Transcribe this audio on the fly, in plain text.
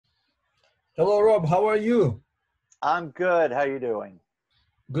Hello, Rob. How are you? I'm good. How you doing?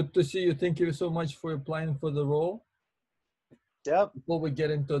 Good to see you. Thank you so much for applying for the role. Yep. Before we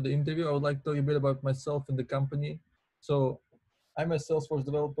get into the interview, I would like to tell you a bit about myself and the company. So, I'm a Salesforce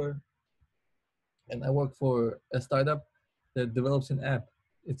developer and I work for a startup that develops an app.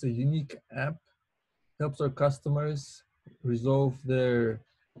 It's a unique app, helps our customers resolve their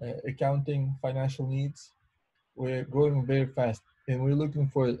accounting financial needs. We're growing very fast and we're looking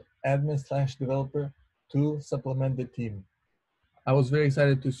for admin slash developer to supplement the team. I was very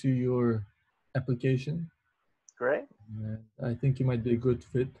excited to see your application. Great. I think you might be a good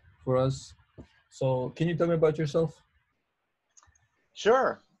fit for us. So, can you tell me about yourself?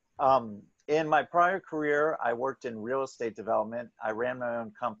 Sure. In my prior career, I worked in real estate development. I ran my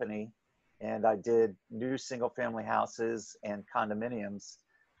own company and I did new single family houses and condominiums.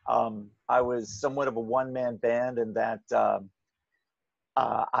 I was somewhat of a one-man band in that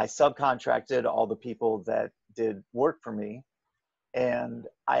I subcontracted all the people that did work for me. And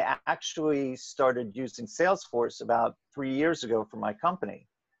I actually started using Salesforce about 3 years ago for my company.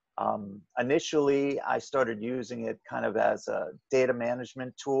 Initially, I started using it kind of as a data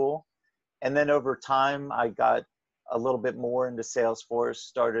management tool. And then over time, I got a little bit more into Salesforce,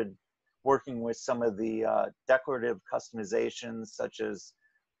 started working with some of the decorative customizations, such as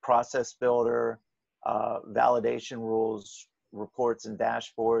process builder, validation rules, reports, and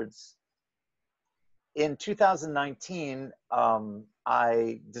dashboards. In 2019,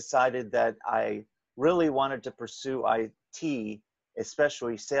 I decided that I really wanted to pursue IT,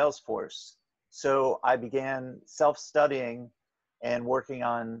 especially Salesforce. So I began self-studying and working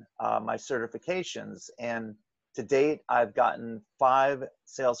on my certifications. And to date, I've gotten 5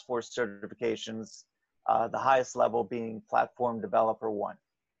 Salesforce certifications, the highest level being Platform Developer 1.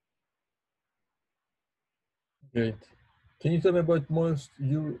 Great. Can you tell me about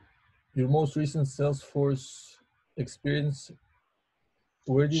your most recent Salesforce experience?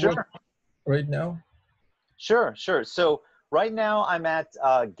 Where do you work Sure. right now? Sure. So right now I'm at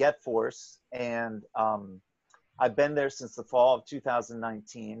GetForce, and I've been there since the fall of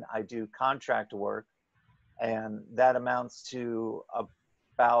 2019. I do contract work, and that amounts to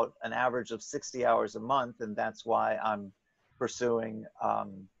about an average of 60 hours a month, and that's why I'm pursuing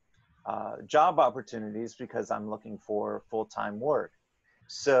job opportunities, because I'm looking for full-time work.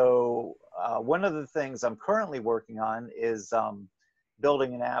 So one of the things I'm currently working on is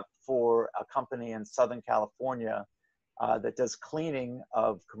building an app for a company in Southern California that does cleaning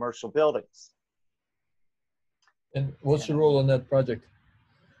of commercial buildings. And what's your And role on that project?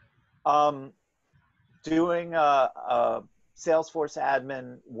 doing Salesforce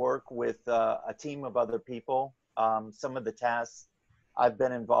admin work with a team of other people. Some of the tasks I've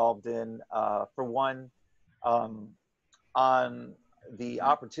been involved in, for one, on the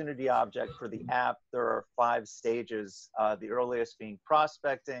opportunity object for the app, there are 5 stages, the earliest being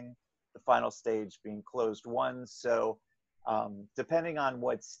prospecting, the final stage being closed won. So depending on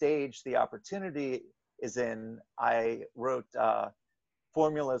what stage the opportunity is in, I wrote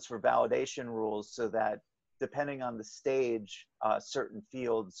formulas for validation rules so that depending on the stage, certain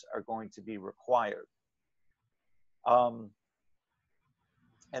fields are going to be required.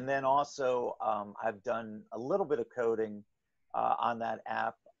 And then also, I've done a little bit of coding on that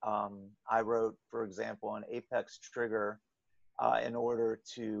app. I wrote, for example, an Apex trigger in order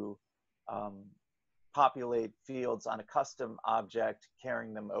to populate fields on a custom object,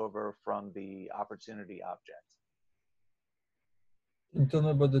 carrying them over from the opportunity object. Can you tell me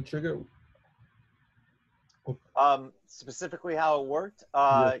about the trigger? Specifically how it worked?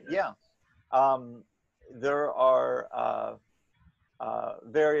 Yes. Yeah. There are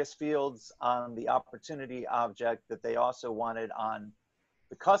various fields on the opportunity object that they also wanted on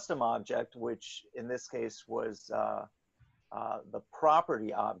the custom object, which in this case was the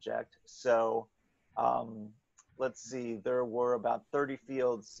property object. So let's see, there were about 30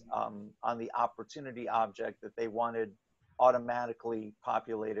 fields on the opportunity object that they wanted automatically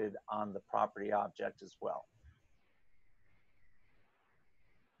populated on the property object as well.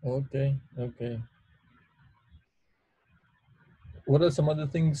 Okay. What are some other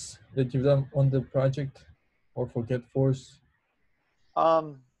things that you've done on the project or for GetForce?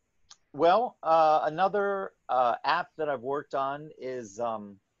 Well, another app that I've worked on is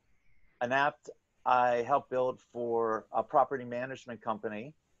an app I helped build for a property management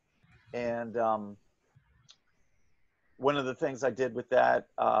company. And one of the things I did with that,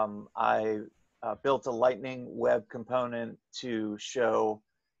 I built a Lightning Web component to show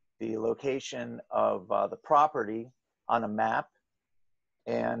the location of the property on a map.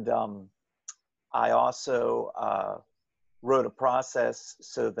 And I also wrote a process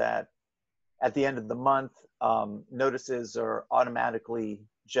so that at the end of the month, notices are automatically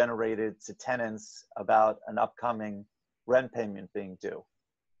generated to tenants about an upcoming rent payment being due.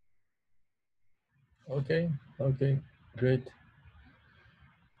 Okay, okay, great.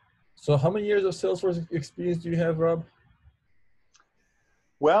 So how many years of Salesforce experience do you have, Rob?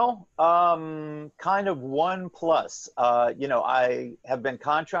 Well, kind of 1+. You know, I have been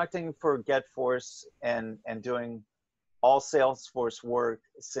contracting for GetForce and doing all Salesforce work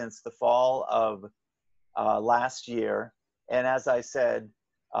since the fall of last year. And as I said,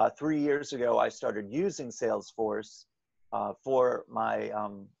 3 years ago, I started using Salesforce for my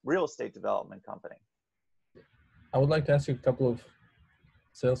real estate development company. I would like to ask you a couple of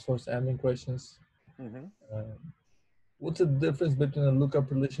Salesforce admin questions. Mm-hmm. What's the difference between a lookup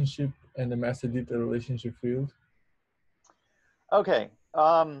relationship and a master detail relationship field? Okay.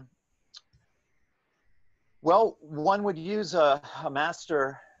 Well, one would use a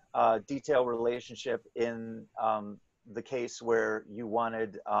master detail relationship in the case where you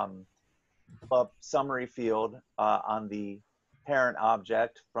wanted a summary field on the parent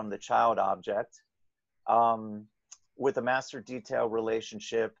object from the child object. With a master detail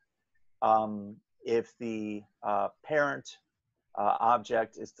relationship, if the parent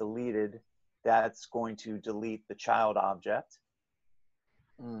object is deleted, that's going to delete the child object.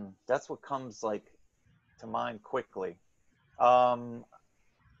 That's what comes like to mind quickly. Yeah.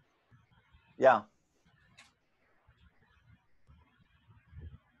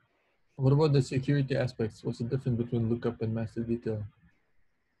 What about the security aspects? What's the difference between lookup and master detail?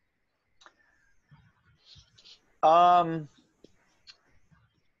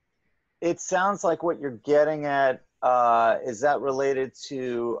 It sounds like what you're getting at, is that related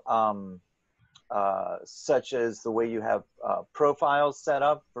to such as the way you have profiles set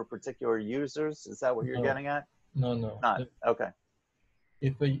up for particular users? Is that what you're getting at? No, no. Not, okay.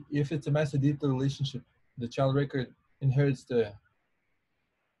 If it's a master detail relationship, the child record inherits the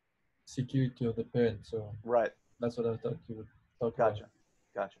security of the parent. So Right. that's what I thought you would talk Gotcha. about.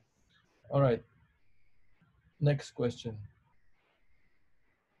 Gotcha. All right. Next question.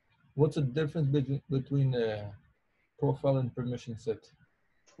 What's the difference between a profile and permission set?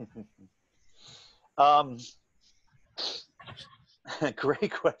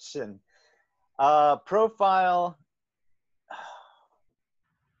 Great question. Profile.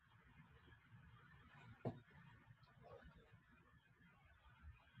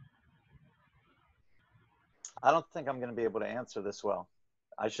 I don't think I'm going to be able to answer this well.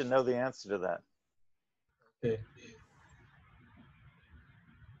 I should know the answer to that. Okay.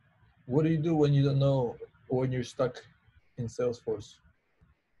 What do you do when you don't know, or when you're stuck in Salesforce?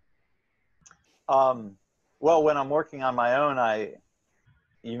 Well, when I'm working on my own,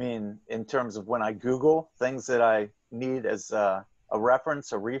 you mean in terms of when I Google things that I need as a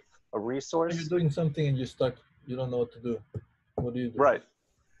reference, a resource? If you're doing something and you're stuck, you don't know what to do. What do you do? Right.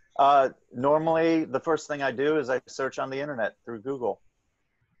 Normally, the first thing I do is I search on the internet through Google.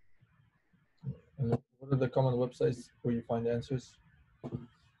 And what are the common websites where you find answers?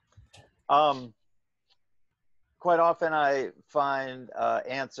 Quite often I find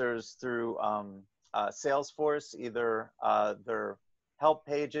answers through Salesforce, either their help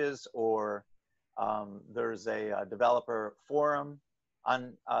pages or there's a developer forum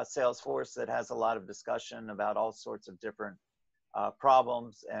on Salesforce that has a lot of discussion about all sorts of different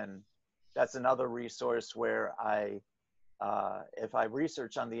problems. And that's another resource where if I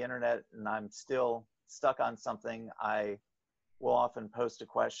research on the internet and I'm still stuck on something, I will often post a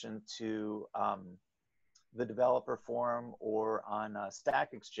question to the developer forum or on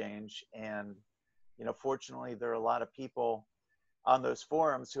Stack Exchange. And, you know, fortunately, there are a lot of people on those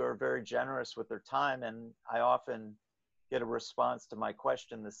forums who are very generous with their time, and I often get a response to my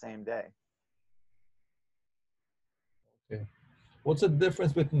question the same day. Okay. What's the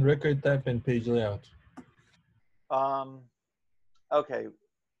difference between record type and page layout? Okay.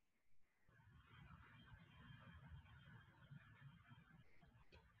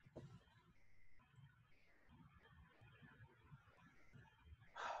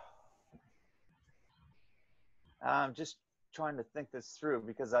 I'm just trying to think this through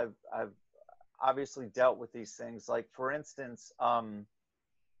because I've obviously dealt with these things. Like, for instance,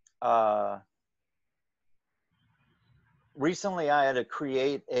 recently I had to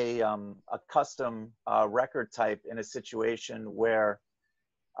create a custom record type in a situation where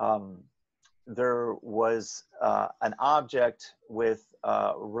there was an object with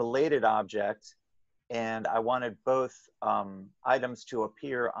a related object, and I wanted both items to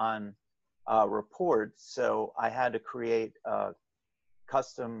appear on report. So I had to create a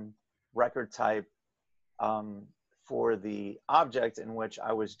custom record type for the object in which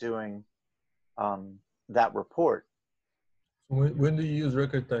I was doing that report. So when do you use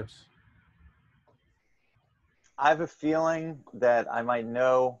record types? I have a feeling that I might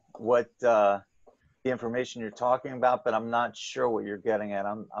know what the information you're talking about, but I'm not sure what you're getting at.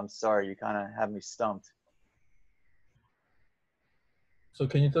 I'm sorry, you kind of have me stumped. So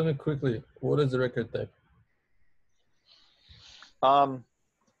can you tell me quickly, what is the record type? Um,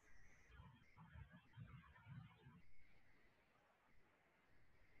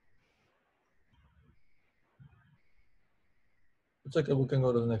 It's okay, we can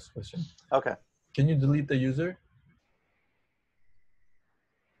go to the next question. okay. Can you delete the user?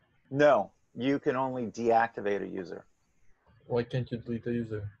 No, you can only deactivate a user. Why can't you delete the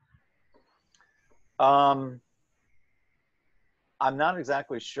user? I'm not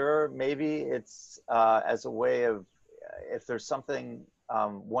exactly sure. Maybe it's as a way of, if there's something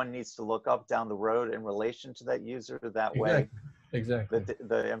one needs to look up down the road in relation to that user, that way Exactly.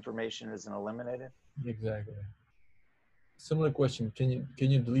 the information isn't eliminated. Exactly. Similar question. Can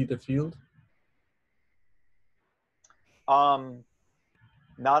you delete a field?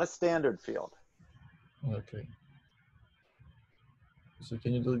 Not a standard field. Okay. So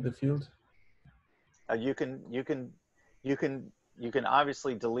can you delete the field? You can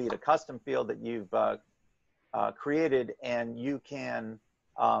obviously delete a custom field that you've created, and you can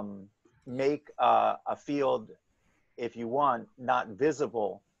make a field, if you want, not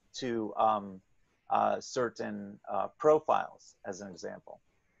visible to certain profiles, as an example.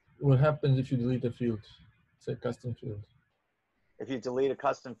 What happens if you delete a field? Say custom field. If you delete a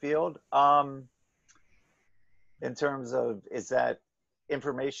custom field, in terms of, is that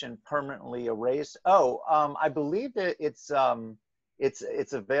information permanently erased? Oh, I believe that it's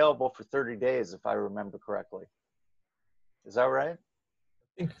available for 30 days, if I remember correctly. Is that right?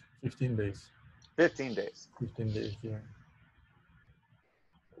 I think 15 days. 15 days. 15 days, yeah.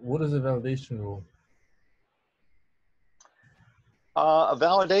 What is a validation rule? A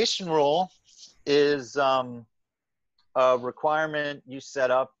validation rule is a requirement you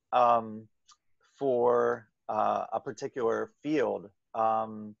set up for a particular field.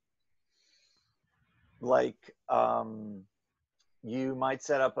 You might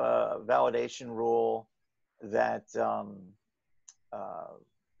set up a validation rule that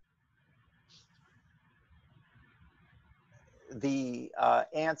the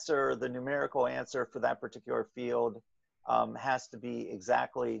the numerical answer for that particular field has to be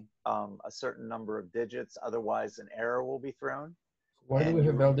exactly a certain number of digits, otherwise an error will be thrown. Why do we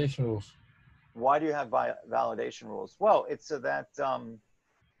have validation rules? Why do you have validation rules? Well, it's so that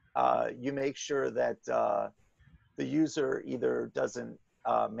you make sure that the user either doesn't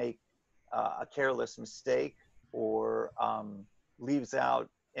make a careless mistake or leaves out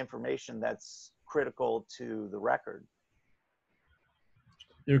information that's critical to the record.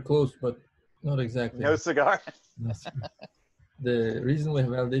 You're close, but not exactly. No cigar? The reason we have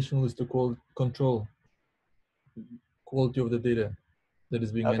validation rules is to control quality of the data that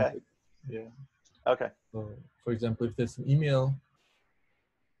is being entered. Yeah. Okay. So, for example, if there's an email,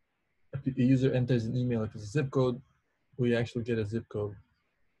 if a user enters an email, if it's a zip code, we actually get a zip code.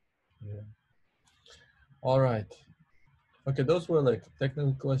 Yeah. All right. Okay, those were like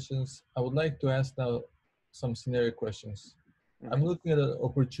technical questions. I would like to ask now some scenario questions. Mm-hmm. I'm looking at an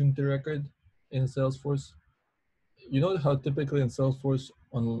opportunity record in Salesforce. You know how typically in Salesforce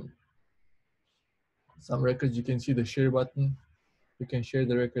on some records you can see the share button. You can share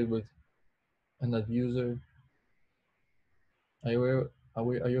the record with another user. Are you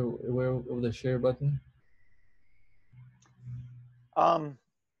aware of the share button? I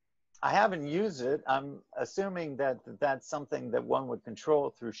haven't used it. I'm assuming that that's something that one would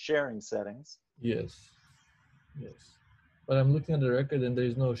control through sharing settings. Yes. Yes. But I'm looking at the record and there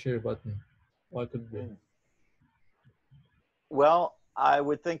is no share button. Why could it be? Well, I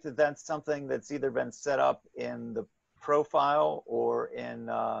would think that that's something that's either been set up in the profile or in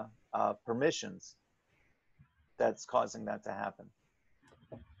permissions that's causing that to happen.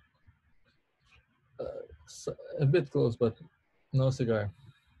 So a bit close, but no cigar.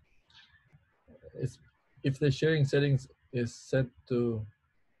 If the sharing settings is set to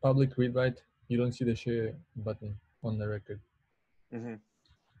public read write, you don't see the share button on the record. Mm-hmm.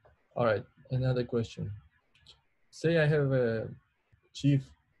 All right, another question. Say I have a chief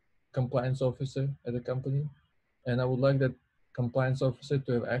compliance officer at a company, and I would like that compliance officer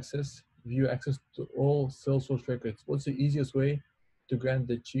to have view access to all Salesforce records. What's the easiest way to grant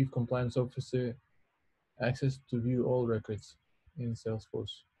the chief compliance officer access to view all records in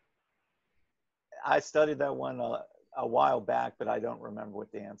Salesforce? I studied that one a while back, but I don't remember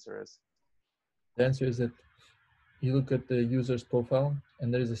what the answer is. The answer is that you look at the user's profile,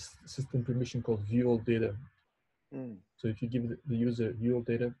 and there is a system permission called view all data. So if you give the user view all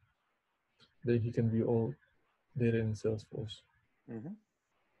data, then he can view all data in Salesforce.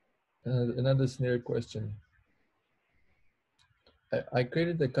 Another scenario question. I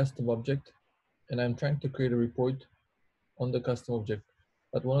created a custom object, and I'm trying to create a report on the custom object,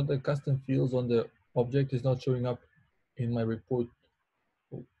 but one of the custom fields on the object is not showing up in my report.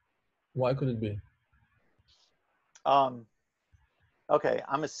 Why could it be? Okay,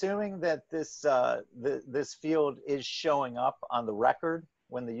 I'm assuming that this field is showing up on the record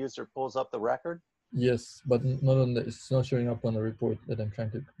when the user pulls up the record. Yes, but not on the. It's not showing up on the report that I'm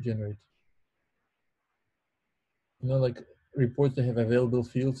trying to generate. You know, like reports that have available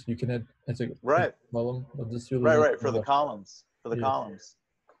fields, you can add as a Right. column, but this field Right, for the columns. Columns.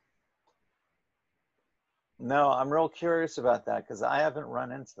 No, I'm real curious about that because I haven't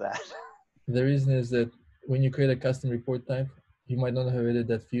run into that. The reason is that when you create a custom report type, you might not have added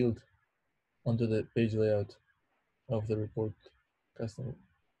that field onto the page layout of the report custom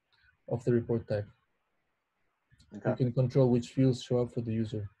of the report type. Okay. You can control which fields show up for the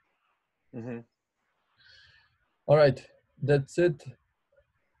user. All right, that's it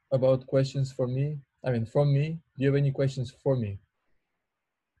about questions for me. I mean, from me. Do you have any questions for me?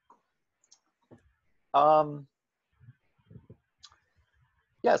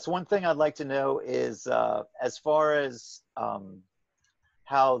 Yes, one thing I'd like to know is as far as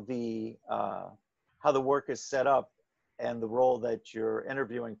how the work is set up and the role that you're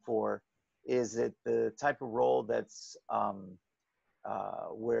interviewing for. Is it the type of role that's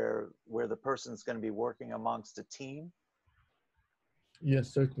where the person's going to be working amongst a team? Yes,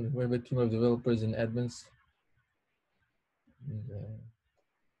 certainly. We have a team of developers and admins. And,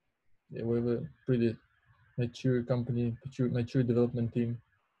 yeah, we have a pretty mature company, mature development team.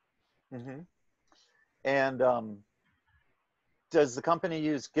 And does the company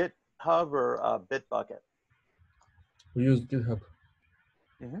use GitHub or Bitbucket? We use GitHub.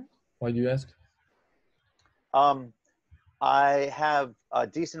 Why do you ask? I have a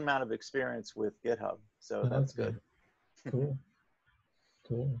decent amount of experience with GitHub, so that's good. Cool.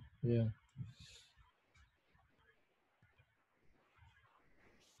 Cool. Yeah.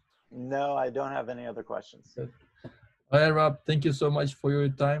 No, I don't have any other questions. Good. All right, Rob, thank you so much for your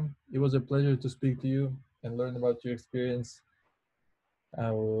time. It was a pleasure to speak to you and learn about your experience.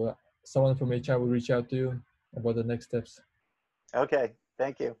 Someone from HR will reach out to you about the next steps. Okay,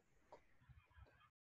 thank you.